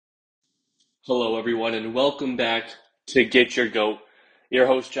Hello, everyone, and welcome back to Get Your Goat. Your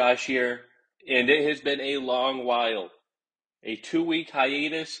host, Josh, here, and it has been a long while, a 2 week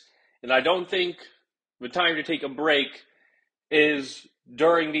hiatus, and I don't think the time to take a break is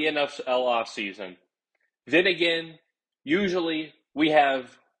during the NFL offseason. Then again, usually we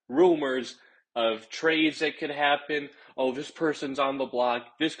have rumors of trades that could happen. Oh, this person's on the block,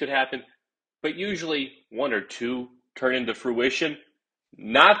 this could happen, but usually one or two turn into fruition.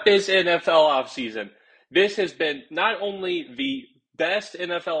 Not this NFL offseason. This has been not only the best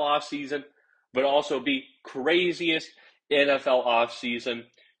NFL offseason, but also the craziest NFL offseason.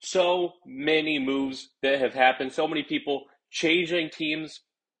 So many moves that have happened, so many people changing teams.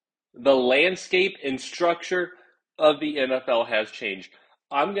 The landscape and structure of the NFL has changed.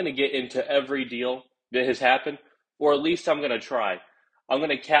 I'm going to get into every deal that has happened, or at least I'm going to try. I'm going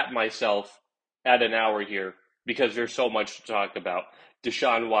to cap myself at an hour here because there's so much to talk about.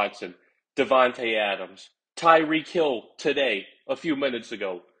 Deshaun Watson, Devontae Adams, Tyreek Hill today, a few minutes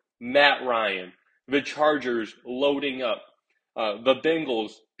ago, Matt Ryan, the Chargers loading up, the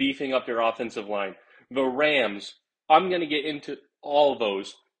Bengals beefing up their offensive line, the Rams. I'm going to get into all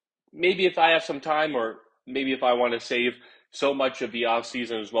those. Maybe if I have some time, or maybe if I want to save so much of the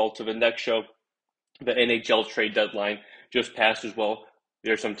offseason as well to the next show. The NHL trade deadline just passed as well.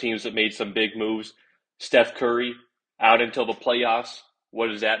 There are some teams that made some big moves. Steph Curry out until the playoffs. What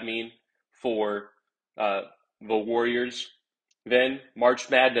does that mean for uh, the Warriors? Then March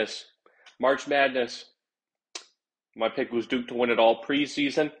Madness. March Madness. My pick was Duke to win it all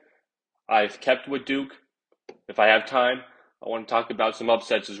preseason. I've kept with Duke. If I have time, I want to talk about some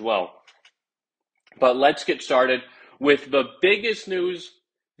upsets as well. But let's get started with the biggest news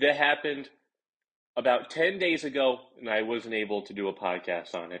that happened about 10 days ago, and I wasn't able to do a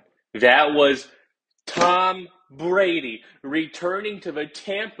podcast on it. That was Tom Brady returning to the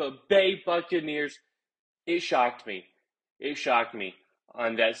Tampa Bay Buccaneers. It shocked me. It shocked me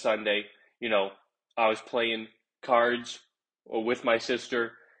on that Sunday. I was playing cards with my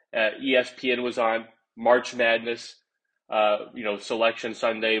sister. ESPN was on, March Madness, Selection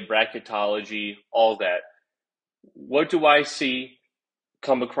Sunday, bracketology, all that. What do I see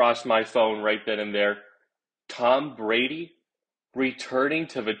come across my phone right then and there? Tom Brady returning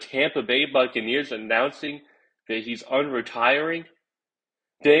to the Tampa Bay Buccaneers, announcing that he's unretiring.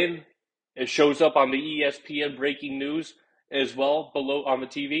 Then it shows up on the ESPN breaking news as well below on the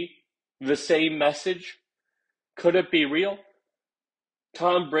TV. The same message. Could it be real?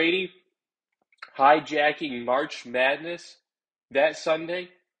 Tom Brady hijacking March Madness that Sunday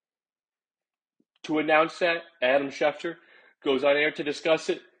to announce that. Adam Schefter goes on air to discuss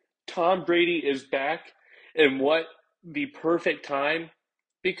it. Tom Brady is back, and what the perfect time,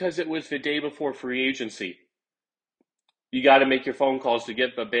 because it was the day before free agency. You got to make your phone calls to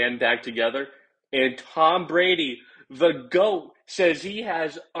get the band back together. And Tom Brady, the GOAT, says he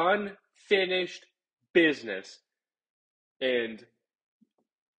has unfinished business. And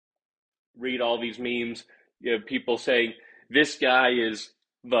read all these memes. You have people saying this guy is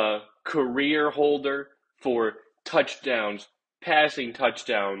the career holder for touchdowns, passing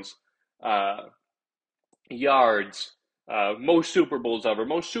touchdowns, yards, most Super Bowls ever,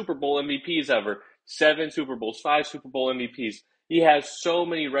 most Super Bowl MVPs ever, 7 Super Bowls, 5 Super Bowl MVPs. He has so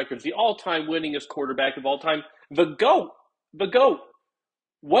many records. The all-time winningest quarterback of all time, the GOAT, the GOAT.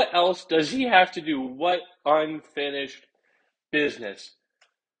 What else does he have to do? What unfinished business?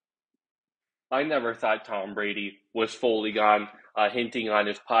 I never thought Tom Brady was fully gone, hinting on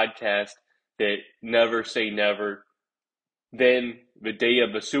his podcast that never say never. Then, the day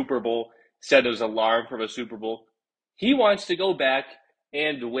of the Super Bowl, set his alarm for the Super Bowl. He wants to go back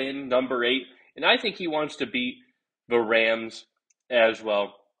and win number 8, and I think he wants to beat the Rams as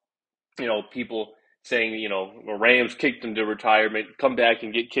well. People saying, the Rams kicked him to retirement, come back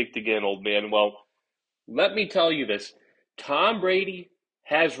and get kicked again, old man. Well, let me tell you this. Tom Brady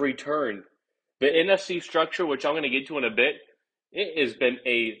has returned. The NFC structure, which I'm going to get to in a bit, it has been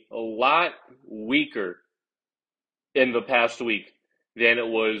a lot weaker in the past week than it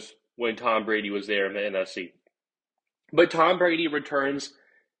was when Tom Brady was there in the NFC. But Tom Brady returns,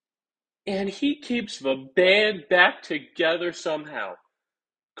 and he keeps the band back together somehow.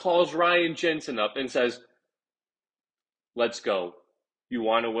 Calls Ryan Jensen up and says, let's go. You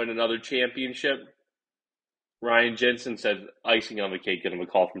want to win another championship? Ryan Jensen said, icing on the cake, getting a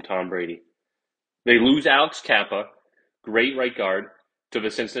call from Tom Brady. They lose Alex Kappa, great right guard, to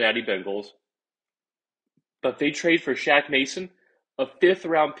the Cincinnati Bengals. But they trade for Shaq Mason, a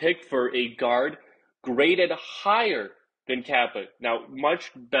 5th-round pick for a guard graded higher than Kappa. Now,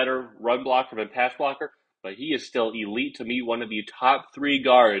 much better run blocker than pass blocker, but he is still elite to me, one of the top 3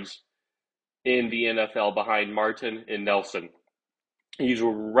 guards in the NFL behind Martin and Nelson. He's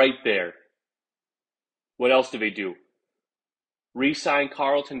right there. What else do they do? Re-sign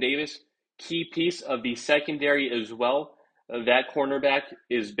Carlton Davis, key piece of the secondary as well. That cornerback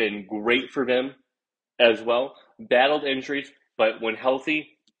has been great for them as well. Battled injuries, but when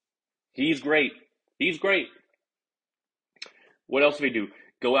healthy, he's great. He's great. What else do they do?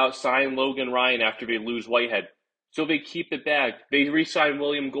 Go out, sign Logan Ryan after they lose Whitehead. So they keep it back. They re-signed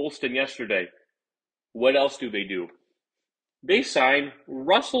William Golston yesterday. What else do? They sign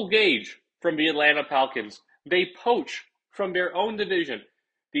Russell Gage from the Atlanta Falcons. They poach from their own division.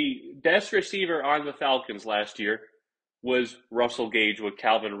 The best receiver on the Falcons last year was Russell Gage with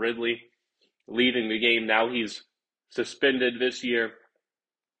Calvin Ridley leading the game. Now he's suspended this year.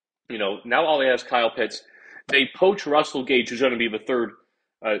 Now all he has is Kyle Pitts. They poach Russell Gage, who's going to be the third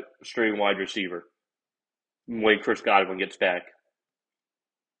string wide receiver when Chris Godwin gets back.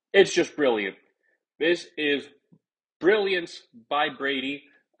 It's just brilliant. This is brilliance by Brady.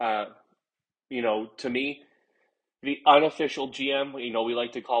 To me, the unofficial GM, we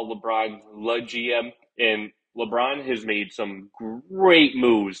like to call LeBron the GM, and LeBron has made some great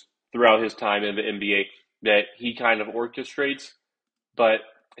moves throughout his time in the NBA that he kind of orchestrates, but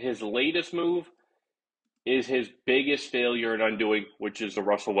his latest move is his biggest failure and undoing, which is the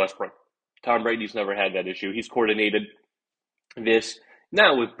Russell Westbrook. Tom Brady's never had that issue. He's coordinated this,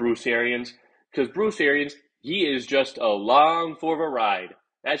 not with Bruce Arians, because Bruce Arians, he is just along for the ride.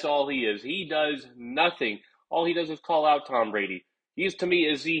 That's all he is. He does nothing. All he does is call out Tom Brady. He's, to me,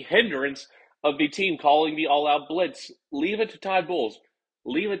 is the hindrance of the team calling the all-out blitz. Leave it to Todd Bowles.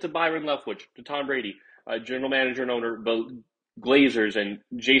 Leave it to Byron Leftwich, to Tom Brady, general manager and owner, the Glazers and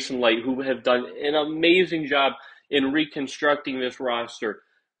Jason Light, who have done an amazing job in reconstructing this roster,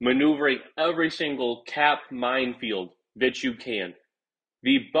 maneuvering every single cap minefield that you can.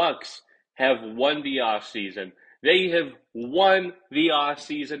 The Bucks have won the offseason. They have won the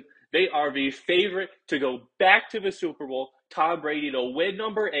offseason. They are the favorite to go back to the Super Bowl. Tom Brady to win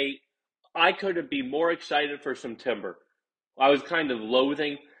number 8. I couldn't be more excited for some timber. I was kind of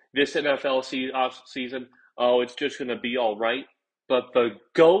loathing this NFL offseason. Oh, it's just going to be all right. But the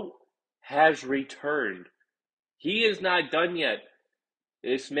GOAT has returned. He is not done yet.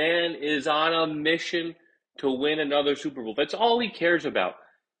 This man is on a mission to win another Super Bowl. That's all he cares about.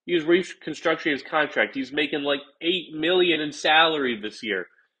 He's reconstructing his contract. He's making like $8 million in salary this year.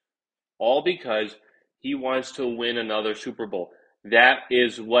 All because he wants to win another Super Bowl. That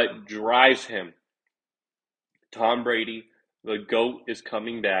is what drives him. Tom Brady, the GOAT, is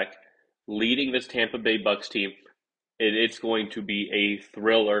coming back, leading this Tampa Bay Bucks team. It's going to be a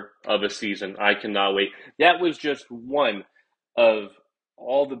thriller of a season. I cannot wait. That was just one of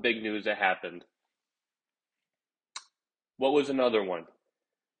all the big news that happened. What was another one?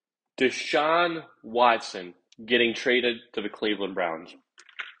 Deshaun Watson getting traded to the Cleveland Browns.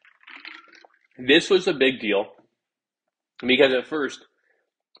 This was a big deal because at first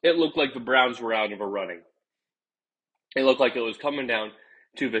it looked like the Browns were out of a running. It looked like it was coming down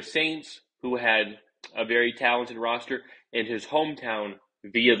to the Saints, who had a very talented roster, and his hometown,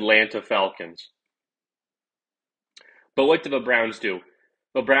 the Atlanta Falcons. But what did the Browns do?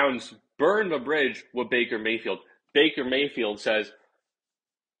 The Browns burned the bridge with Baker Mayfield. Baker Mayfield says,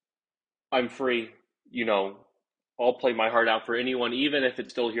 I'm free, I'll play my heart out for anyone, even if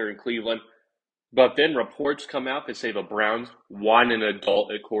it's still here in Cleveland. But then reports come out that say the Browns want an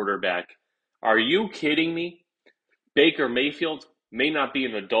adult at quarterback. Are you kidding me? Baker Mayfield may not be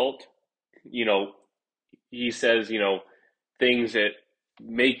an adult. He says, things that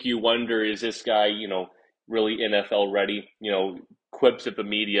make you wonder, is this guy, really NFL ready? Quips at the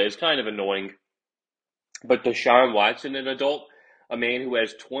media is kind of annoying. But Deshaun Watson, an adult, a man who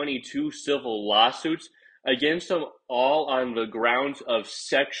has 22 civil lawsuits against him, all on the grounds of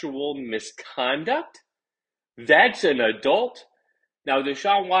sexual misconduct? That's an adult? Now,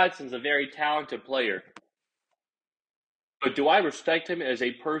 Deshaun Watson's a very talented player. But do I respect him as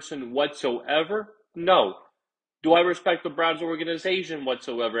a person whatsoever? No. Do I respect the Browns organization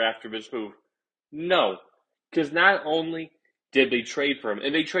whatsoever after this move? No. Because not only did they trade for him,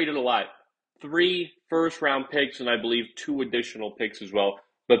 and they traded a lot, 3 first-round picks and I believe 2 additional picks as well,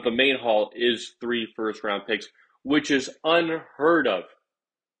 but the main haul is 3 first-round picks, which is unheard of.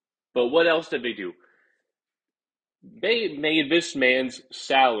 But what else did they do? They made this man's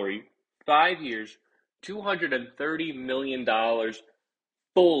salary, 5 years, $230 million,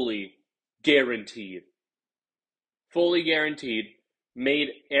 fully guaranteed. Fully guaranteed. Made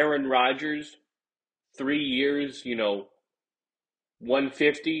Aaron Rodgers 3 years,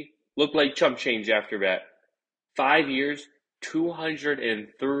 150, looked like chump change after that. 5 years,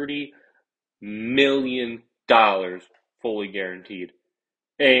 $230 million fully guaranteed.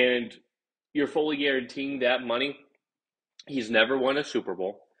 And you're fully guaranteeing that money. He's never won a Super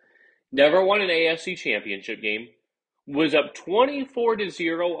Bowl, never won an AFC championship game, was up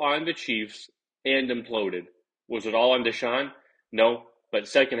 24-0 on the Chiefs and imploded. Was it all on Deshaun? No, but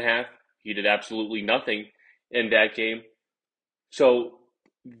second half, he did absolutely nothing in that game. So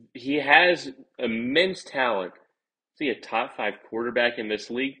he has immense talent. Is he a top 5 quarterback in this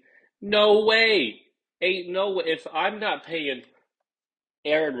league? No way. Ain't no way. If I'm not paying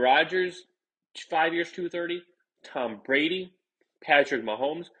Aaron Rodgers 5 years, 230, Tom Brady, Patrick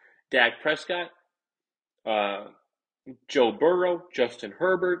Mahomes, Dak Prescott, uh, Joe Burrow, Justin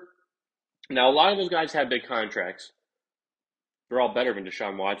Herbert. Now, a lot of those guys have big contracts. They're all better than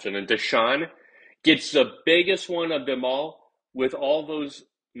Deshaun Watson. And Deshaun gets the biggest one of them all with all those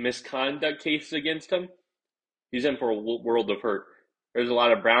misconduct cases against him. He's in for a world of hurt. There's a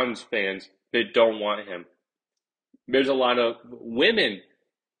lot of Browns fans that don't want him. There's a lot of women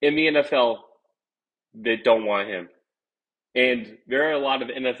in the NFL that don't want him. And there are a lot of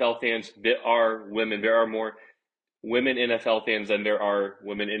NFL fans that are women. There are more women NFL fans than there are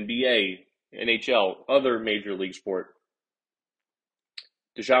women NBA, NHL, other major league sport.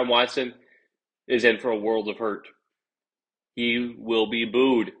 Deshaun Watson is in for a world of hurt. He will be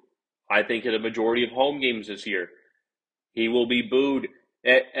booed, I think, at a majority of home games this year. He will be booed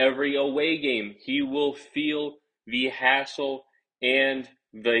at every away game. He will feel the hassle and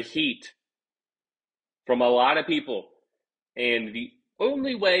the heat from a lot of people. And the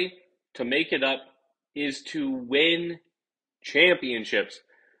only way to make it up is to win championships.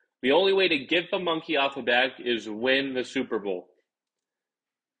 The only way to get the monkey off the back is win the Super Bowl.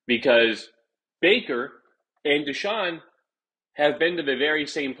 Because Baker and Deshaun have been to the very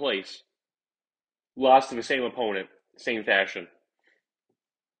same place, lost to the same opponent, same fashion.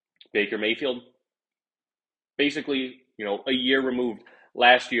 Baker Mayfield, basically, a year removed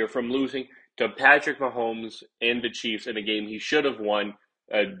last year from losing to Patrick Mahomes and the Chiefs in a game he should have won.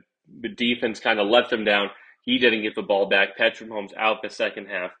 The defense kind of let them down. He didn't get the ball back. Patrick Mahomes out the second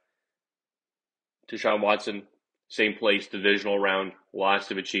half. Deshaun Watson, same place, divisional round, lost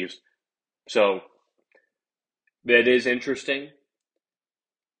to the Chiefs. So that is interesting.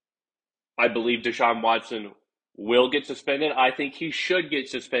 I believe Deshaun Watson will get suspended. I think he should get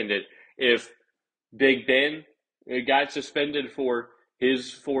suspended. If Big Ben got suspended for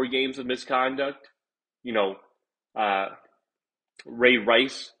his 4 games of misconduct, Ray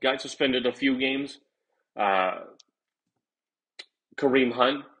Rice got suspended a few games. Kareem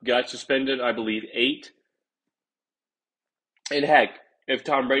Hunt got suspended, I believe, 8. And heck, if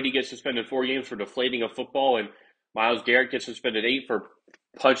Tom Brady gets suspended 4 games for deflating a football and Myles Garrett gets suspended 8 for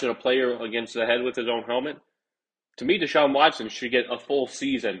punching a player against the head with his own helmet, to me, Deshaun Watson should get a full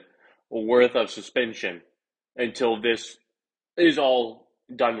season worth of suspension until this is all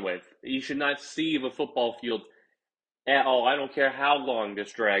done with. He should not see the football field at all. I don't care how long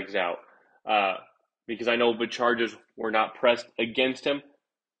this drags out, because I know the charges were not pressed against him,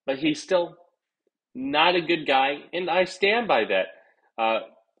 but he's still not a good guy, and I stand by that.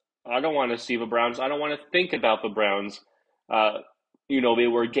 I don't want to see the Browns. I don't want to think about the Browns. They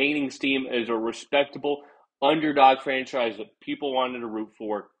were gaining steam as a respectable underdog franchise that people wanted to root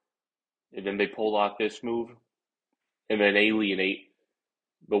for, and then they pulled off this move and then alienate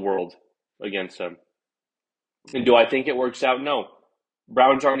the world against them. And do I think it works out? No.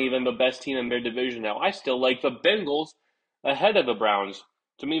 Browns aren't even the best team in their division now. I still like the Bengals ahead of the Browns.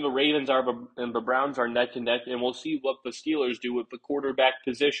 To me, the Ravens and the Browns are neck and neck, and we'll see what the Steelers do with the quarterback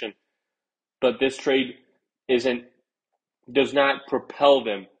position. But this trade does not propel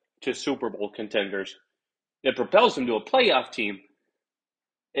them to Super Bowl contenders. It propels them to a playoff team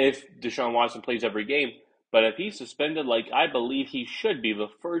if Deshaun Watson plays every game. But if he's suspended like I believe he should be the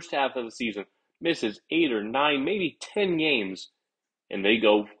first half of the season, misses 8 or 9, maybe 10 games, and they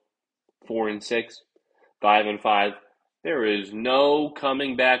go 4-6, 5-5, there is no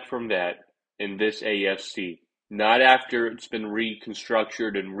coming back from that in this AFC. Not after it's been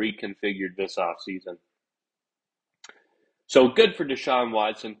reconstructed and reconfigured this offseason. So good for Deshaun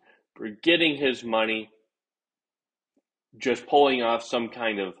Watson for getting his money, just pulling off some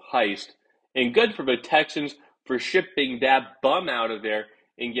kind of heist. And good for the Texans for shipping that bum out of there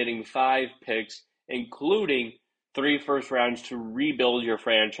and getting 5 picks, including 3 first rounds to rebuild your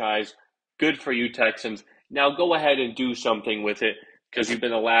franchise. Good for you, Texans. Now go ahead and do something with it because you've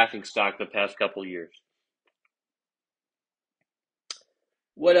been a laughingstock the past couple years.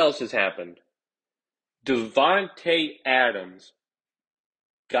 What else has happened? Davante Adams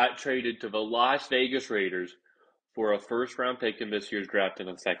got traded to the Las Vegas Raiders for a first-round pick in this year's draft and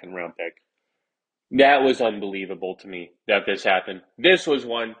a second-round pick. That was unbelievable to me that this happened. This was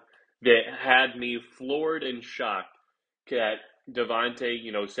one that had me floored and shocked that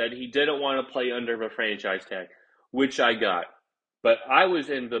Devontae, said he didn't want to play under the franchise tag, which I got. But I was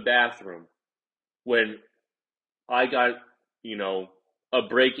in the bathroom when I got, a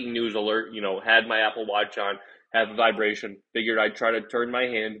breaking news alert, had my Apple Watch on, had the vibration, figured I'd try to turn my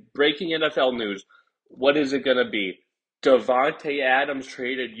hand. Breaking NFL news. What is it going to be? Davante Adams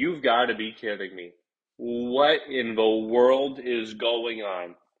traded? You've got to be kidding me. What in the world is going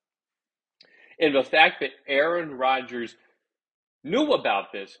on? And the fact that Aaron Rodgers knew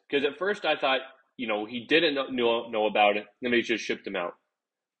about this, because at first I thought, he didn't know about it, then they just shipped him out.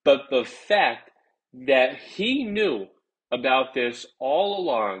 But the fact that he knew about this all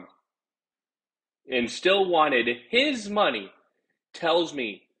along and still wanted his money tells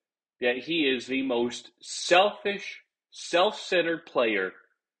me that he is the most selfish, self-centered player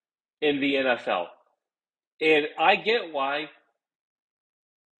in the NFL. And I get why.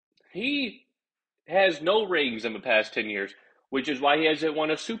 He has no rings in the past 10 years, which is why he hasn't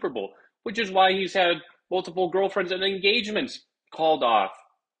won a Super Bowl, which is why he's had multiple girlfriends and engagements called off,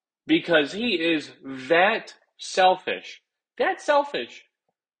 because he is that selfish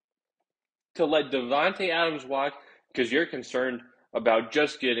to let Davante Adams walk because you're concerned about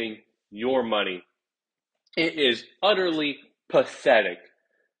just getting your money. It is utterly pathetic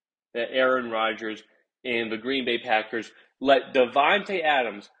that Aaron Rodgers and the Green Bay Packers let Davante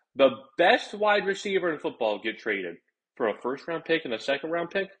Adams, the best wide receiver in football, get traded for a first-round pick and a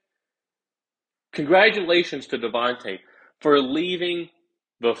second-round pick. Congratulations to Davante for leaving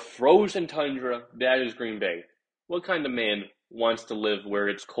the frozen tundra that is Green Bay. What kind of man wants to live where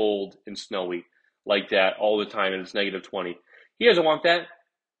it's cold and snowy like that all the time and it's negative 20? He doesn't want that.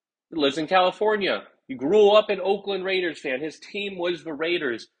 He lives in California. He grew up an Oakland Raiders fan. His team was the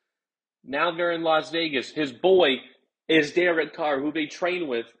Raiders. Now they're in Las Vegas. His boy is Derek Carr, who they train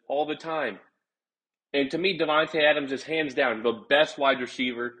with all the time. And to me, Davante Adams is hands down the best wide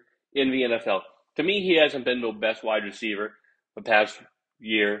receiver in the NFL. To me, he hasn't been the best wide receiver the past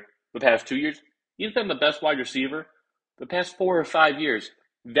 2 years. He's been the best wide receiver the past 4 or 5 years.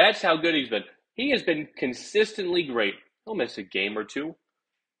 That's how good he's been. He has been consistently great. He'll miss a game or two.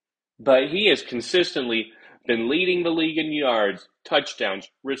 But he has consistently been leading the league in yards, touchdowns,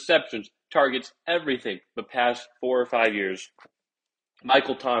 receptions, targets, everything the past 4 or 5 years.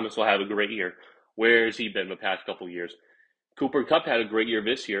 Michael Thomas will have a great year. Where has he been the past couple of years? Cooper Kupp had a great year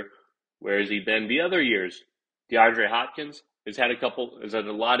this year. Where has he been the other years? DeAndre Hopkins has had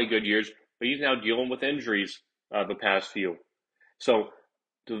a lot of good years, but he's now dealing with injuries the past few. So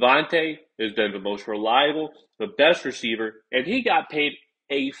Davante has been the most reliable, the best receiver, and he got paid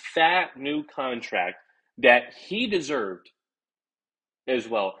a fat new contract that he deserved as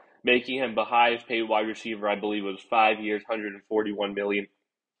well, making him the highest paid wide receiver. I believe it was 5 years, $141 million.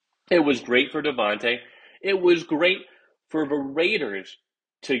 It was great for Davante. It was great for the Raiders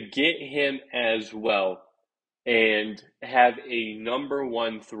to get him as well and have a number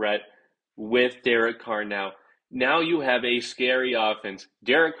one threat with Derek Carr now. Now you have a scary offense.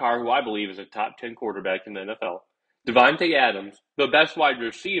 Derek Carr, who I believe is a top 10 quarterback in the NFL. Davante Adams, the best wide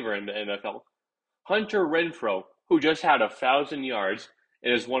receiver in the NFL. Hunter Renfrow, who just had 1,000 yards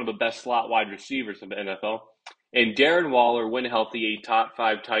and is one of the best slot wide receivers in the NFL. And Darren Waller, when healthy, a top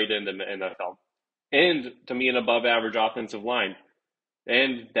 5 tight end in the NFL. And, to me, an above-average offensive line.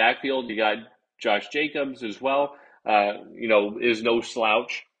 And backfield, you got Josh Jacobs as well, is no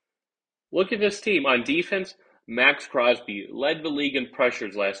slouch. Look at this team. On defense, Max Crosby led the league in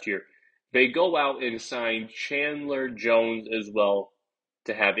pressures last year. They go out and sign Chandler Jones as well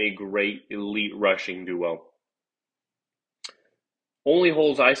to have a great elite rushing duo. Only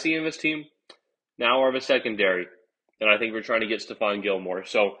holes I see in this team now are the secondary, and I think we're trying to get Stephon Gilmore.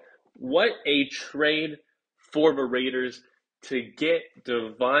 So what a trade for the Raiders to get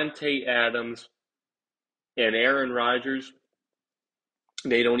Davante Adams and Aaron Rodgers.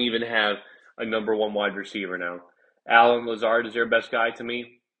 They don't even have a number one wide receiver now. Allen Lazard is their best guy to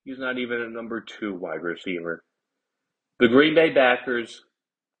me. He's not even a number 2 wide receiver. The Green Bay Packers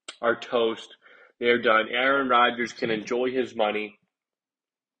are toast. They're done. Aaron Rodgers can enjoy his money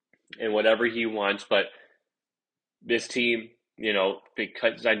and whatever he wants, but this team, they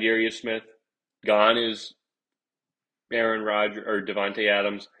cut Za'Darius Smith. Gone is Aaron Rodgers or Davante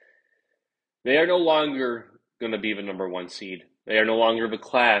Adams. They are no longer going to be the number 1 seed. They are no longer the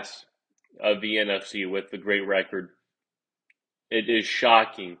class of the NFC with the great record. It is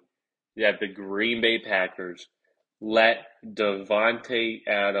shocking that the Green Bay Packers let Davante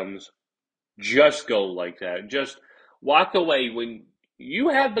Adams just go like that. Just walk away when you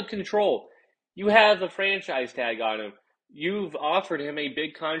had the control. You have a franchise tag on him. You've offered him a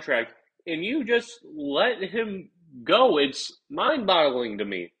big contract, and you just let him go. It's mind-boggling to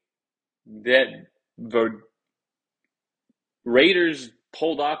me that the Raiders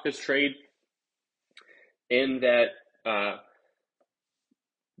pulled off this trade and that the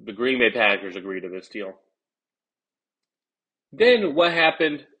Green Bay Packers agreed to this deal. Then what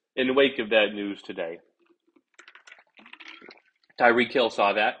happened in the wake of that news today? Tyreek Hill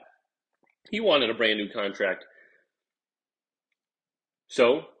saw that. He wanted a brand new contract.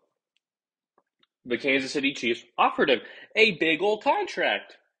 So the Kansas City Chiefs offered him a big old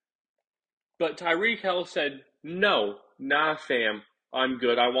contract. But Tyreek Hill said, no, nah, fam, I'm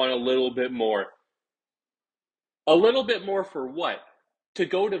good. I want a little bit more. A little bit more for what? To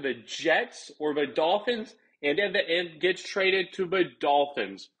go to the Jets or the Dolphins, and at the end gets traded to the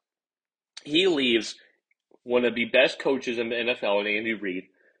Dolphins. He leaves one of the best coaches in the NFL in Andy Reid,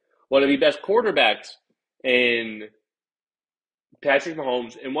 one of the best quarterbacks in Patrick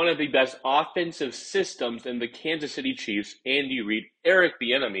Mahomes, and one of the best offensive systems in the Kansas City Chiefs, Andy Reid, Eric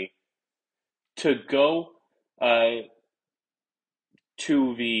Bieniemy, to go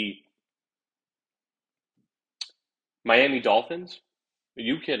to the Miami Dolphins? Are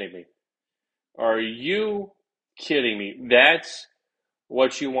you kidding me? Are you kidding me? That's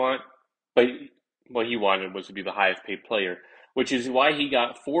what you want? But what he wanted was to be the highest paid player, which is why he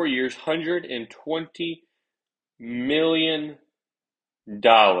got 4 years, $120 million,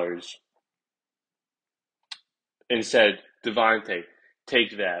 and said, Devontae,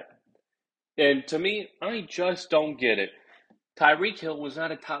 take that. And to me, I just don't get it. Tyreek Hill was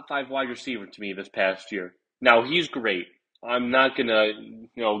not a top 5 wide receiver to me this past year. Now, he's great. I'm not going to,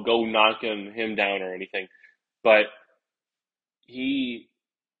 go knocking him down or anything. But he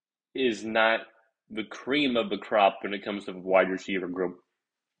is not the cream of the crop when it comes to the wide receiver group.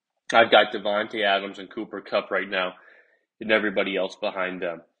 I've got Davante Adams and Cooper Kupp right now, and everybody else behind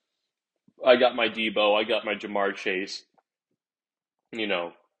them. I got my Debo, I got my Jamar Chase,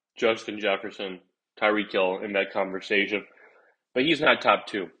 Justin Jefferson, Tyreek Hill in that conversation. But he's not top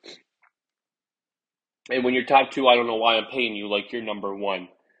 2. And when you're top 2, I don't know why I'm paying you like you're number 1.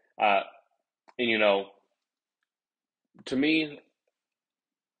 And to me,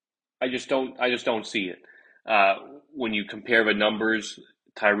 I just don't see it. When you compare the numbers,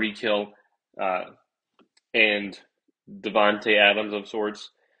 Tyreek Hill and Davante Adams of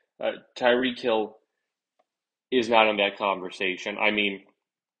sorts, Tyreek Hill is not in that conversation. I mean,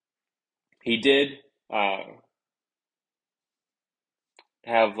 he did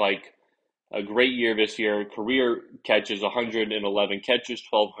have like a great year this year. Career catches, 111 catches,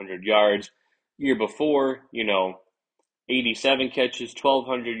 1,200 yards. Year before, 87 catches,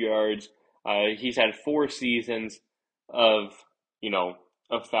 1,200 yards. He's had 4 seasons of,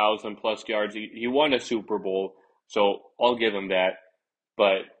 1,000+ yards. He won a Super Bowl, so I'll give him that.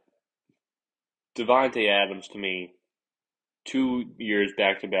 But Davante Adams, to me, 2 years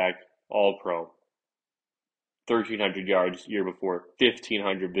back-to-back, All-Pro. 1,300 yards year before,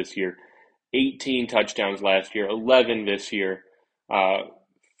 1,500 this year. 18 touchdowns last year, 11 this year.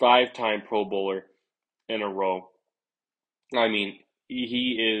 5-time Pro Bowler in a row. I mean,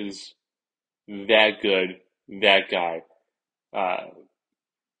 he is that good, that guy.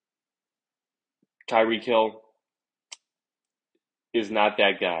 Tyreek Hill is not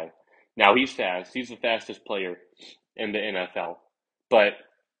that guy. Now, he's fast. He's the fastest player in the NFL. But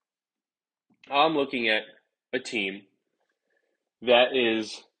I'm looking at a team that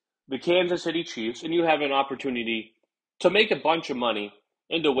is the Kansas City Chiefs, and you have an opportunity to make a bunch of money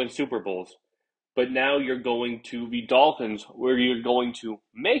and to win Super Bowls. But now you're going to the Dolphins, where you're going to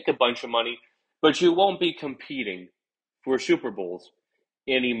make a bunch of money, but you won't be competing for Super Bowls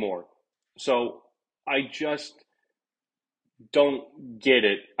anymore. So I just don't get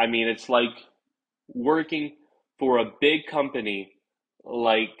it. I mean, it's like working for a big company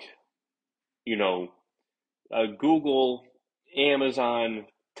like, Google, Amazon,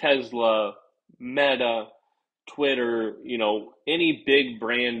 Tesla, Meta, Twitter, any big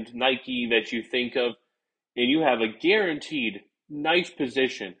brand, Nike that you think of, and you have a guaranteed nice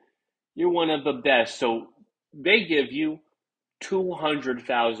position. You're one of the best. So they give you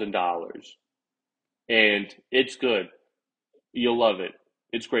 $200,000 and it's good. You'll love it.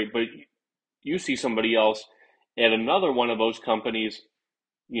 It's great. But you see somebody else at another one of those companies,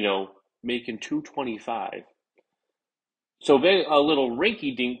 making $225,000. So then a little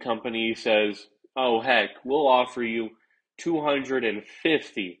rinky-dink company says, oh, heck, we'll offer you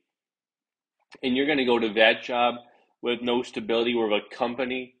 $250,000. And you're going to go to that job with no stability, where the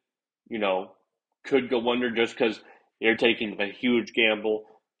company, could go under just because they're taking a huge gamble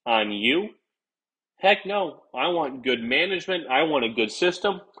on you. Heck no. I want good management. I want a good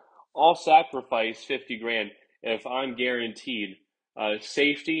system. I'll sacrifice 50 grand if I'm guaranteed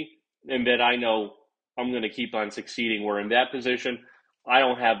safety and that I know I'm going to keep on succeeding. Where in that position, I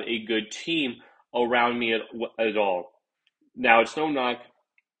don't have a good team around me at all. Now, it's no knock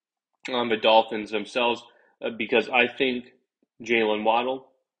on the Dolphins themselves because I think Jalen Waddle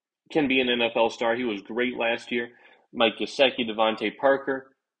can be an NFL star. He was great last year. Mike Gesicki, Devontae Parker.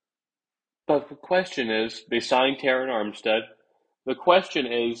 But the question is, they signed Terron Armstead. The question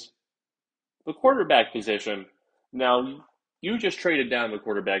is the quarterback position. Now, you just traded down the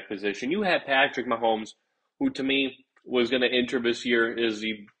quarterback position. You had Patrick Mahomes, who to me was going to enter this year as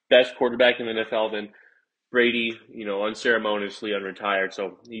the best quarterback in the NFL. Then Brady, unceremoniously unretired,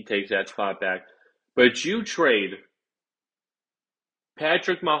 so he takes that spot back. But you trade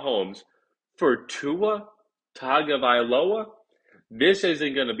Patrick Mahomes for Tua Tagovailoa. This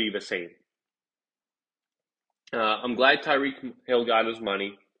isn't going to be the same. I'm glad Tyreek Hill got his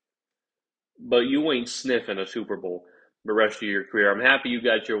money, but you ain't sniffing a Super Bowl the rest of your career. I'm happy you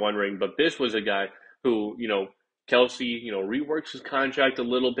got your one ring, but this was a guy who, Kelsey, reworks his contract a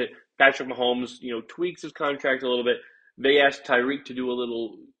little bit. Patrick Mahomes, tweaks his contract a little bit. They asked Tyreek to do a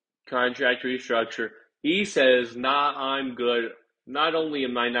little contract restructure. He says, nah, I'm good. Not only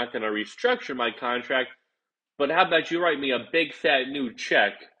am I not going to restructure my contract, but how about you write me a big fat new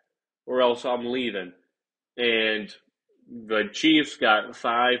check or else I'm leaving. And the Chiefs got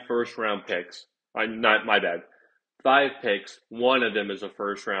 5 first-round picks. Not my bad. 5 picks. One of them is a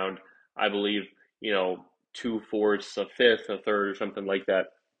first round. I believe, 2/4, a fifth, a third, or something like that.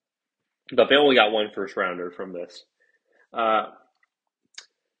 But they only got one first rounder from this.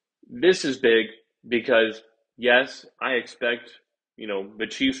 This is big because, yes, I expect, the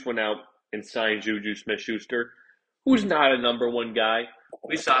Chiefs went out and signed Juju Smith-Schuster, who's not a number one guy.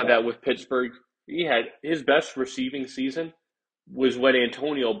 We saw that with Pittsburgh. He had his best receiving season was when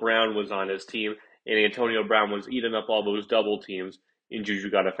Antonio Brown was on his team, and Antonio Brown was eating up all those double teams, and Juju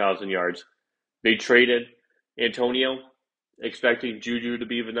got 1,000 yards. They traded Antonio, expecting Juju to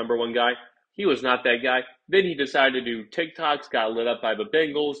be the number one guy. He was not that guy. Then he decided to do TikToks, got lit up by the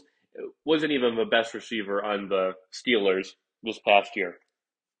Bengals. Wasn't even the best receiver on the Steelers this past year.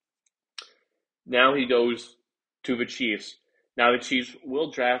 Now he goes to the Chiefs. Now the Chiefs will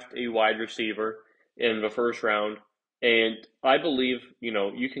draft a wide receiver in the first round, and I believe,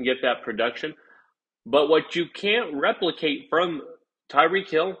 you can get that production. But what you can't replicate from Tyreek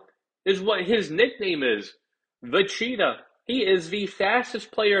Hill is what his nickname is, the Cheetah. He is the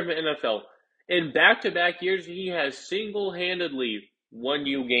fastest player in the NFL. In back-to-back years, he has single-handedly won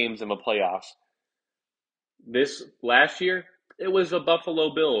you games in the playoffs. This last year, it was the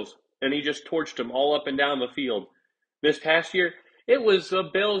Buffalo Bills, and he just torched them all up and down the field. This past year, it was the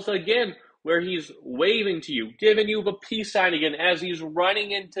Bills again, where he's waving to you, giving you the peace sign again as he's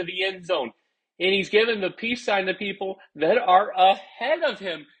running into the end zone. And he's giving the peace sign to people that are ahead of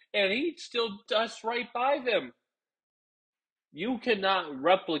him, and he still dusts right by them. You cannot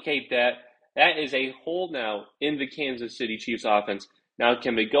replicate that. That is a hole now in the Kansas City Chiefs offense. Now,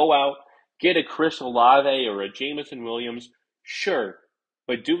 can they go out, get a Chris Olave or a Jameson Williams? Sure.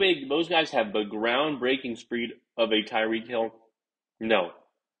 But do those guys have the groundbreaking speed of a Tyreek Hill? No.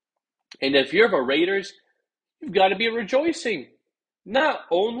 And if you're the Raiders, you've got to be rejoicing. Not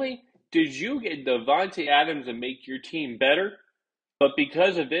only did you get Davante Adams and make your team better, but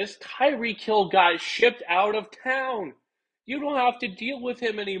because of this, Tyreek Hill got shipped out of town. You don't have to deal with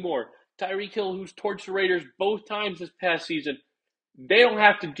him anymore. Tyreek Hill, who's torched the Raiders both times this past season, they don't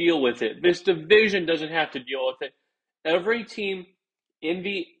have to deal with it. This division doesn't have to deal with it. Every team in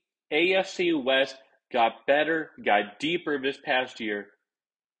the AFC West got better, got deeper this past year,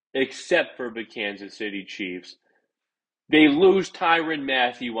 except for the Kansas City Chiefs. They lose Tyrann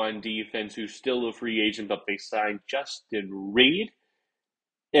Mathieu on defense, who's still a free agent, but they signed Justin Reid.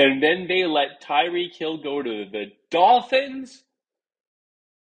 And then they let Tyreek Hill go to the Dolphins.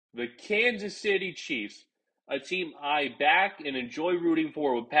 The Kansas City Chiefs, a team I back and enjoy rooting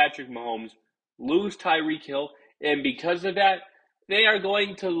for with Patrick Mahomes, lose Tyreek Hill. And because of that, they are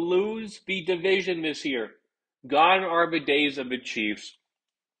going to lose the division this year. Gone are the days of the Chiefs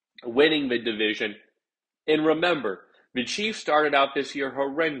winning the division. And remember, the Chiefs started out this year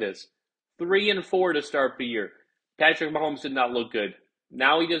horrendous. 3-4 to start the year. Patrick Mahomes did not look good.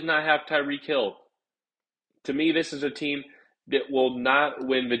 Now he does not have Tyreek Hill. To me, this is a team that will not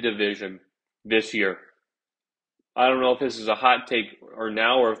win the division this year. I don't know if this is a hot take or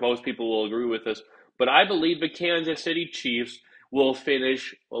now, or if most people will agree with this, but I believe the Kansas City Chiefs will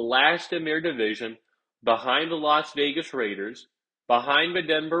finish last in their division, behind the Las Vegas Raiders, behind the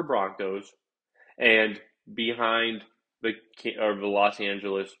Denver Broncos, and behind the Los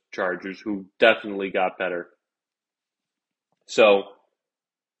Angeles Chargers, who definitely got better. So,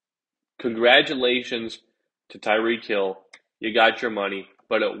 congratulations to Tyreek Hill. You got your money,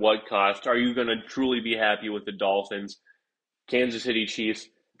 but at what cost? Are you going to truly be happy with the Dolphins? Kansas City Chiefs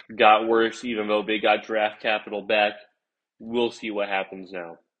got worse, even though they got draft capital back. We'll see what happens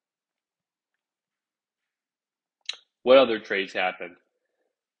now. What other trades happened?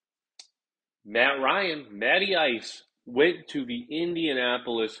 Matty Ice, went to the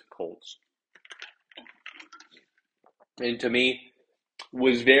Indianapolis Colts. And to me,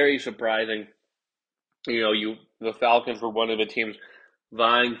 was very surprising. The Falcons were one of the teams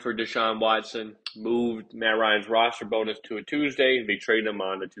vying for Deshaun Watson, moved Matt Ryan's roster bonus to a Tuesday. They traded him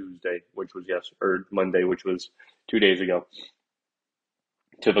on a Tuesday, which was Monday, which was 2 days ago,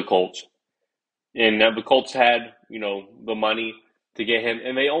 to the Colts. And the Colts had, the money to get him,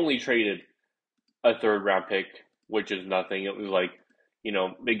 and they only traded a third-round pick, which is nothing. It was like,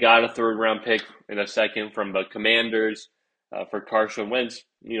 they got a third-round pick and a second from the Commanders for Carson Wentz.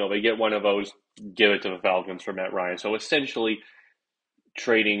 They get one of those, give it to the Falcons for Matt Ryan. So essentially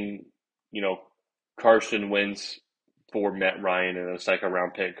trading, Carson Wentz for Matt Ryan and a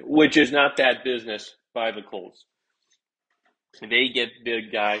second-round pick, which is not bad business by the Colts. They get the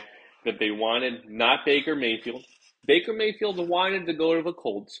guy that they wanted, not Baker Mayfield. Baker Mayfield wanted to go to the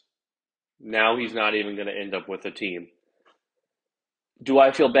Colts. Now he's not even going to end up with a team. Do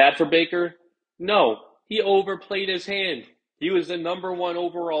I feel bad for Baker? No. He overplayed his hand. He was the number 1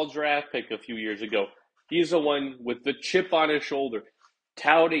 overall draft pick a few years ago. He's the one with the chip on his shoulder,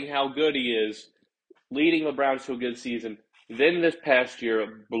 touting how good he is, leading the Browns to a good season. Then this past year,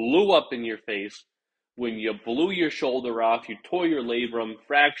 it blew up in your face when you blew your shoulder off, you tore your labrum,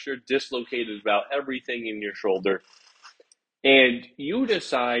 fractured, dislocated about everything in your shoulder, and you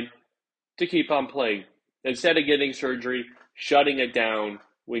decide to keep on playing. Instead of getting surgery, shutting it down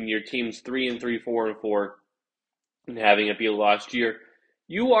when your team's 3-3, 4-4, and having it be a lost year.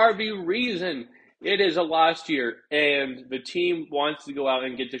 You are the reason it is a lost year, and the team wants to go out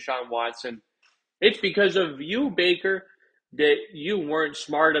and get Deshaun Watson. It's because of you, Baker, that you weren't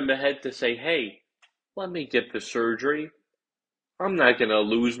smart in the head to say, hey, let me get the surgery. I'm not going to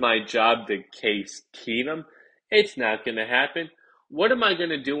lose my job to Case Keenum. It's not going to happen. What am I going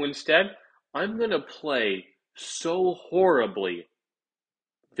to do instead? I'm going to play so horribly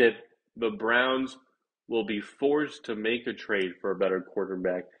that the Browns will be forced to make a trade for a better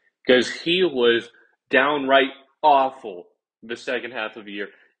quarterback because he was downright awful the second half of the year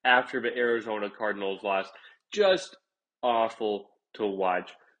after the Arizona Cardinals lost. Just awful to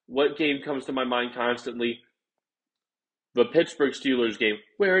watch. What game comes to my mind constantly? The Pittsburgh Steelers game,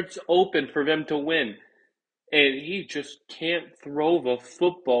 where it's open for them to win. And he just can't throw the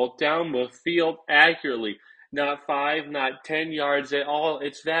football down the field accurately. Not 5, not 10 yards at all.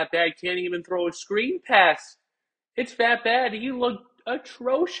 It's that bad. Can't even throw a screen pass. It's that bad. He looked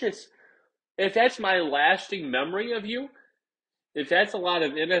atrocious. If that's my lasting memory of you, if that's a lot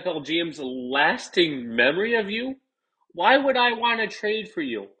of NFL GM's lasting memory of you, why would I want to trade for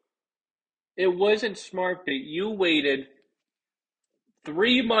you? It wasn't smart that you waited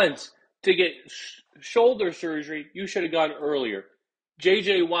 3 months to get shoulder surgery. You should have gone earlier.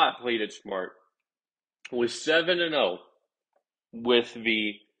 J.J. Watt played it smart. Was 7-0 with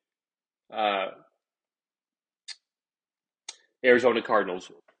the Arizona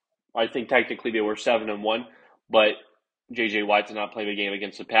Cardinals. I think technically they were 7-1, but J.J. Watt did not play the game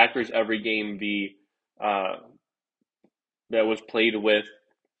against the Packers. Every game that was played with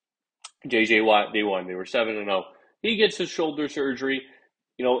J.J. Watt, they won. They were 7-0. He gets his shoulder surgery,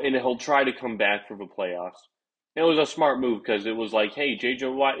 and he'll try to come back for the playoffs. It was a smart move because it was like, hey, J.J.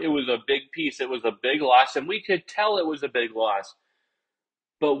 Watt, it was a big piece. It was a big loss, and we could tell it was a big loss.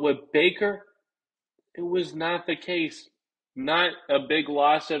 But with Baker, it was not the case. Not a big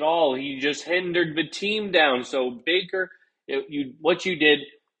loss at all. He just hindered the team down. So Baker, what you did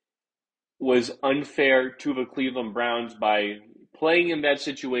was unfair to the Cleveland Browns by playing in that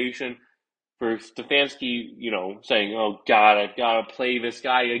situation. For Stefanski, saying, oh, God, I've got to play this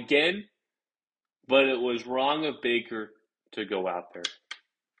guy again. But it was wrong of Baker to go out there.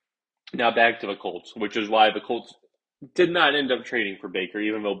 Now back to the Colts, which is why the Colts did not end up trading for Baker,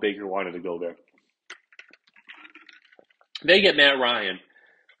 even though Baker wanted to go there. They get Matt Ryan.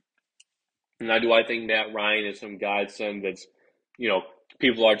 Now, do I think Matt Ryan is some godsend that's,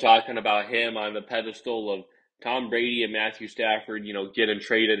 people are talking about him on the pedestal of Tom Brady and Matthew Stafford, getting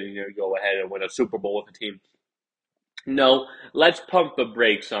traded and go ahead and win a Super Bowl with the team? No, let's pump the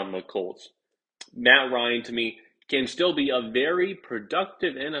brakes on the Colts. Matt Ryan, to me, can still be a very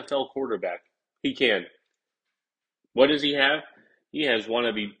productive NFL quarterback. He can. What does he have? He has one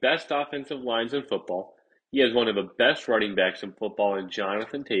of the best offensive lines in football. He has one of the best running backs in football in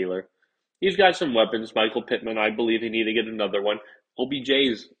Jonathan Taylor. He's got some weapons. Michael Pittman, I believe he need to get another one.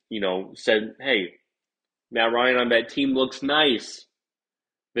 OBJ's, said, hey, Matt Ryan on that team looks nice.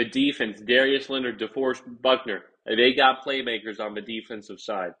 The defense, Darius Leonard, DeForest Buckner, they got playmakers on the defensive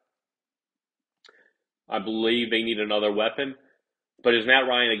side. I believe they need another weapon. But is Matt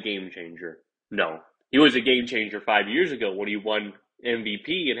Ryan a game changer? No. He was a game changer 5 years ago when he won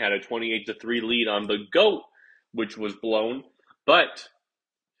MVP and had a 28-3 lead on the GOAT, which was blown. But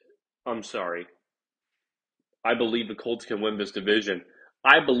I'm sorry. I believe the Colts can win this division.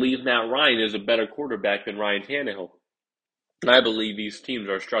 I believe Matt Ryan is a better quarterback than Ryan Tannehill. I believe these teams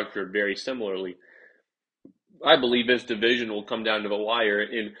are structured very similarly. I believe this division will come down to the wire,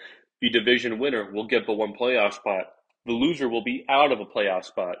 and the division winner will get the one playoff spot. The loser will be out of a playoff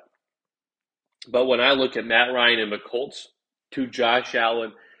spot. But when I look at Matt Ryan and the Colts, to Josh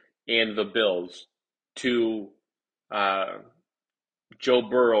Allen and the Bills, to Joe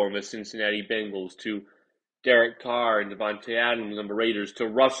Burrow and the Cincinnati Bengals, to Derek Carr and Devontae Adams and the Raiders, to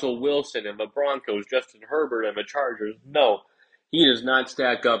Russell Wilson and the Broncos, Justin Herbert and the Chargers, no, he does not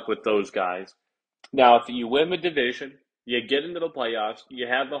stack up with those guys. Now, if you win the division, you get into the playoffs, you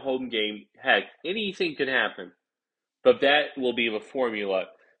have the home game, heck, anything can happen. But that will be the formula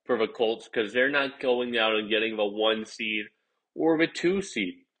for the Colts because they're not going out and getting the 1 seed or the 2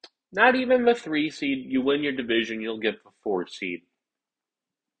 seed. Not even the 3 seed. You win your division, you'll get the 4 seed.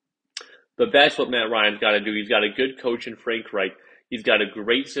 But that's what Matt Ryan's got to do. He's got a good coach in Frank Reich. He's got a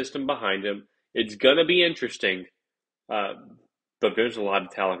great system behind him. It's going to be interesting, but there's a lot of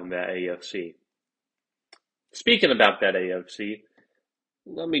talent in that AFC. Speaking about that AFC,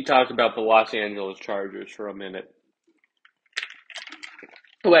 let me talk about the Los Angeles Chargers for a minute,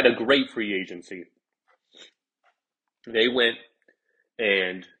 who had a great free agency. They went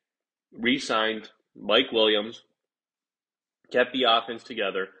and re-signed Mike Williams, kept the offense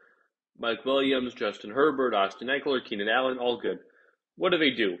together. Mike Williams, Justin Herbert, Austin Eckler, Keenan Allen, all good. What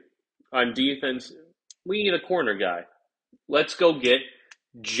do? On defense, we need a corner guy. Let's go get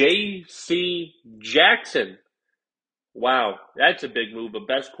J.C. Jackson. Wow, that's a big move. The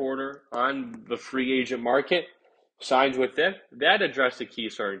best corner on the free agent market signs with them. That addressed the key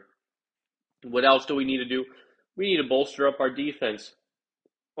concern. What else do we need to do? We need to bolster up our defense.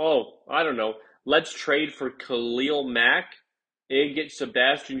 Oh, I don't know. Let's trade for Khalil Mack and get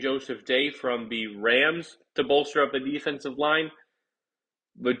Sebastian Joseph Day from the Rams to bolster up the defensive line.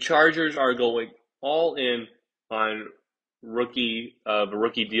 The Chargers are going all in on the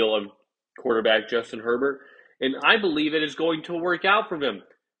rookie deal of quarterback Justin Herbert, and I believe it is going to work out for them.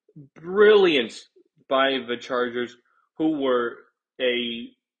 Brilliance by the Chargers, who were a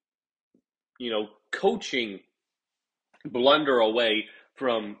coaching blunder away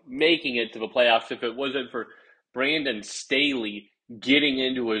from making it to the playoffs if it wasn't for Brandon Staley getting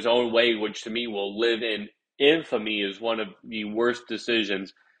into his own way, which to me will live in infamy as one of the worst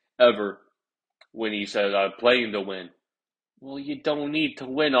decisions ever when he says, I'm playing to win. Well, you don't need to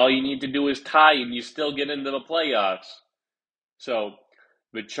win. All you need to do is tie, and you still get into the playoffs. So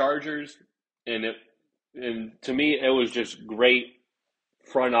the Chargers, and to me, it was just great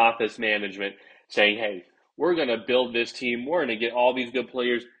front office management saying, hey, we're going to build this team. We're going to get all these good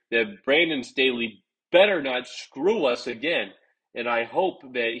players. That Brandon Staley better not screw us again. And I hope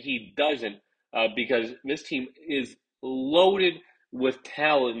that he doesn't because this team is loaded with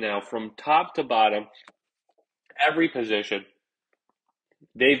talent now from top to bottom. Every position,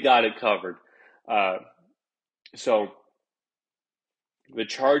 they've got it covered. So the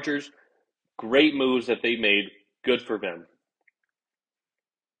Chargers, great moves that they made. Good for them.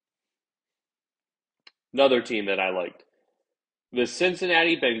 Another team that I liked. The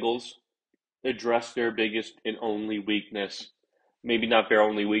Cincinnati Bengals addressed their biggest and only weakness. Maybe not their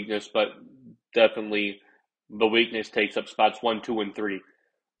only weakness, but definitely the weakness takes up spots 1, 2, and 3.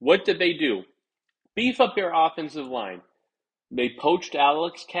 What did they do? Beef up their offensive line. They poached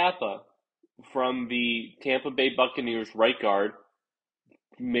Alex Kappa from the Tampa Bay Buccaneers right guard.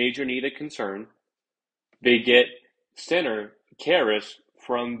 Major need of concern. They get center Karras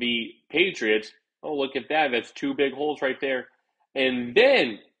from the Patriots. Oh, look at that. That's 2 big holes right there. And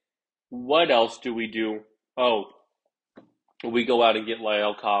then, what else do we do? Oh, we go out and get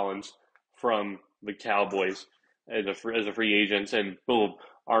La'el Collins from the Cowboys as a free agent, and boom,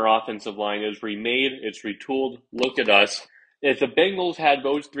 our offensive line is remade. It's retooled. Look at us. If the Bengals had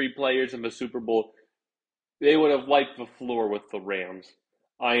those 3 players in the Super Bowl, they would have wiped the floor with the Rams.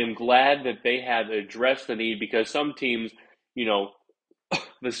 I am glad that they have addressed the need because some teams,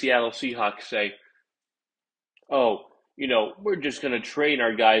 the Seattle Seahawks say, oh, we're just going to train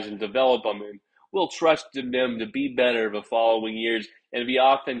our guys and develop them, and we'll trust in them to be better the following years. And the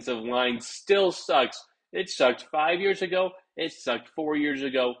offensive line still sucks. It sucked 5 years ago. It sucked 4 years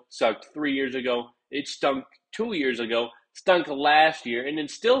ago. Sucked 3 years ago. It stunk 2 years ago. Stunk last year, and it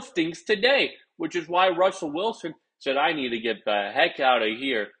still stinks today. Which is why Russell Wilson said, "I need to get the heck out of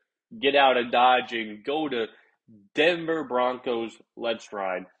here, get out of Dodge, and go to Denver Broncos. Let's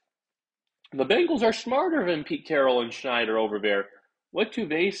ride." The Bengals are smarter than Pete Carroll and Schneider over there. What do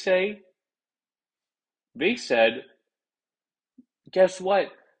they say? They said, guess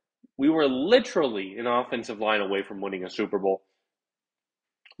what? We were literally an offensive line away from winning a Super Bowl.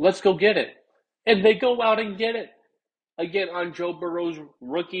 Let's go get it. And they go out and get it. Again, on Joe Burrow's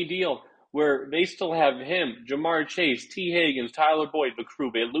rookie deal, where they still have him, Jamar Chase, T. Higgins, Tyler Boyd, the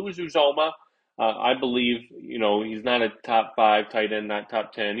crew. They lose Uzoma. I believe, he's not a top 5 tight end, not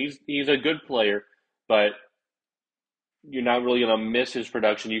top 10. He's a good player, but you're not really going to miss his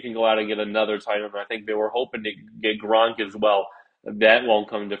production. You can go out and get another tight end. I think they were hoping to get Gronk as well. That won't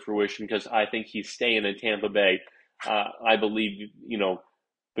come to fruition because I think he's staying in Tampa Bay. I believe,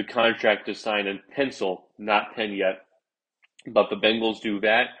 the contract is signed in pencil, not pen yet. But the Bengals do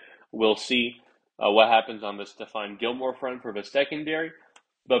that. We'll see what happens on the Stephon Gilmore front for the secondary.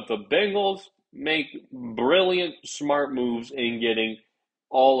 But the Bengals make brilliant, smart moves in getting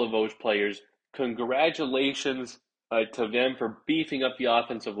all of those players. Congratulations to them for beefing up the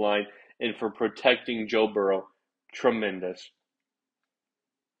offensive line and for protecting Joe Burrow. Tremendous.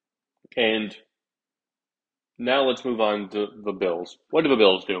 And now let's move on to the Bills. What do the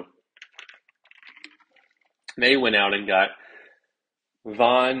Bills do? They went out and got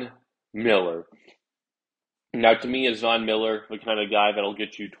Von Miller. Now, to me, is Von Miller the kind of guy that'll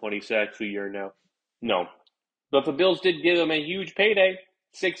get you 20 sacks a year now? No. But the Bills did give him a huge payday.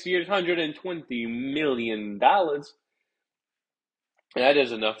 6 years, $120 million. That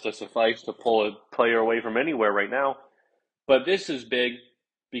is enough to suffice to pull a player away from anywhere right now. But this is big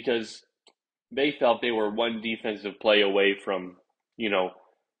because they felt they were one defensive play away from, beating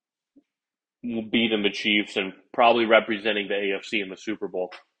the Chiefs and probably representing the AFC in the Super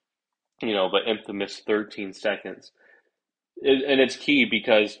Bowl. The infamous 13 seconds. And it's key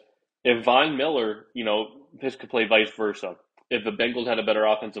because if Von Miller, this could play vice versa. If the Bengals had a better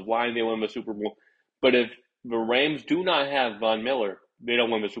offensive line, they win the Super Bowl. But if the Rams do not have Von Miller, they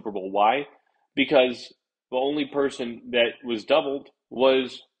don't win the Super Bowl. Why? Because the only person that was doubled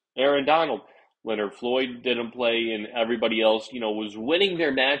was Aaron Donald. Leonard Floyd didn't play, and everybody else, was winning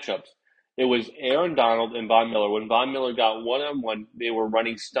their matchups. It was Aaron Donald and Von Miller. When Von Miller got one-on-one, they were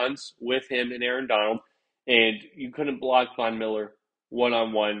running stunts with him and Aaron Donald, and you couldn't block Von Miller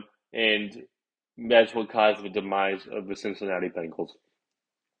one-on-one, and that's what caused the demise of the Cincinnati Bengals.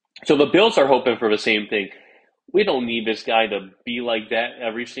 So the Bills are hoping for the same thing. We don't need this guy to be like that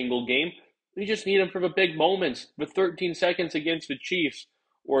every single game. We just need him for the big moments, the 13 seconds against the Chiefs,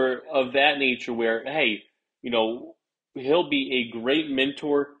 or of that nature where, hey, he'll be a great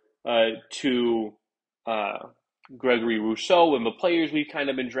mentor to Gregory Rousseau and the players we've kind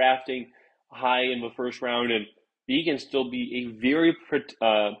of been drafting high in the first round, and he can still be a very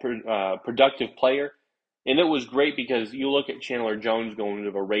productive player. And it was great because you look at Chandler Jones going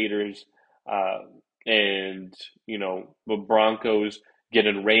to the Raiders, and the Broncos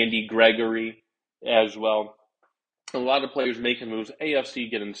getting Randy Gregory as well. A lot of players making moves. AFC